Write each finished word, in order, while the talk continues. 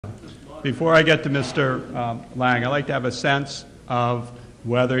Before I get to Mr. Lang, I'd like to have a sense of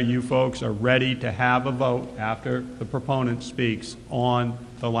whether you folks are ready to have a vote after the proponent speaks on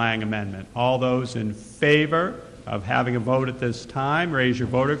the Lang amendment. All those in favor of having a vote at this time, raise your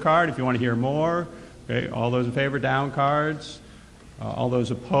voter card. If you want to hear more, okay, all those in favor, down cards. All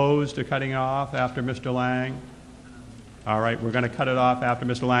those opposed to cutting it off after Mr. Lang? All right, we're going to cut it off after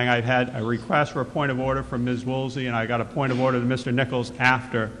Mr. Lang. I've had a request for a point of order from Ms. Woolsey, and I got a point of order to Mr. Nichols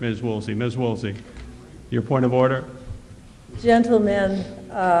after Ms. Woolsey. Ms. Woolsey, your point of order? Gentlemen,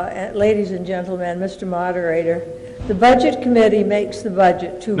 ladies and gentlemen, Mr. Moderator, the Budget Committee makes the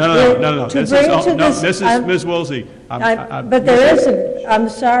budget to No. This is Ms. Woolsey. But there isn't. I'm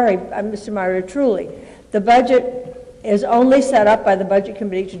sorry, Mr. Moderator, truly. The budget is only set up by the Budget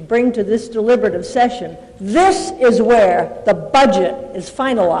Committee to bring to this deliberative session. This is where the budget is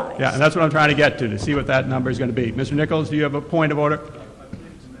finalized. Yeah, and that's what I'm trying to get to see what that number is going to be. Mr. Nichols, do you have a point of order?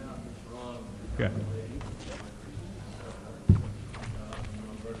 Okay.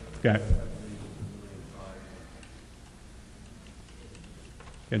 Okay.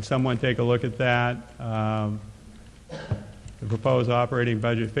 Can someone take a look at that? The proposed operating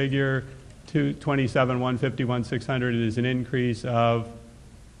budget figure, 227,151,600 is an increase of,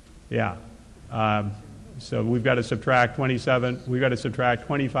 so we've got to subtract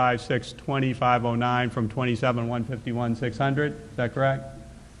 25,625,09 from 27,151,600. Is that correct?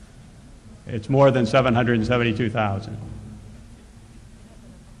 It's more than 772,000.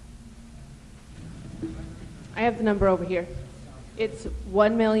 I have the number over here. It's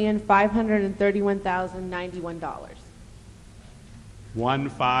 $1,531,091.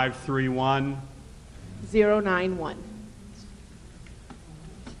 1531 091.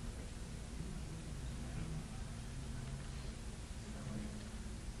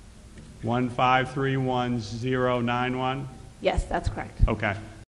 $1,531,091. Yes, that's correct. Okay.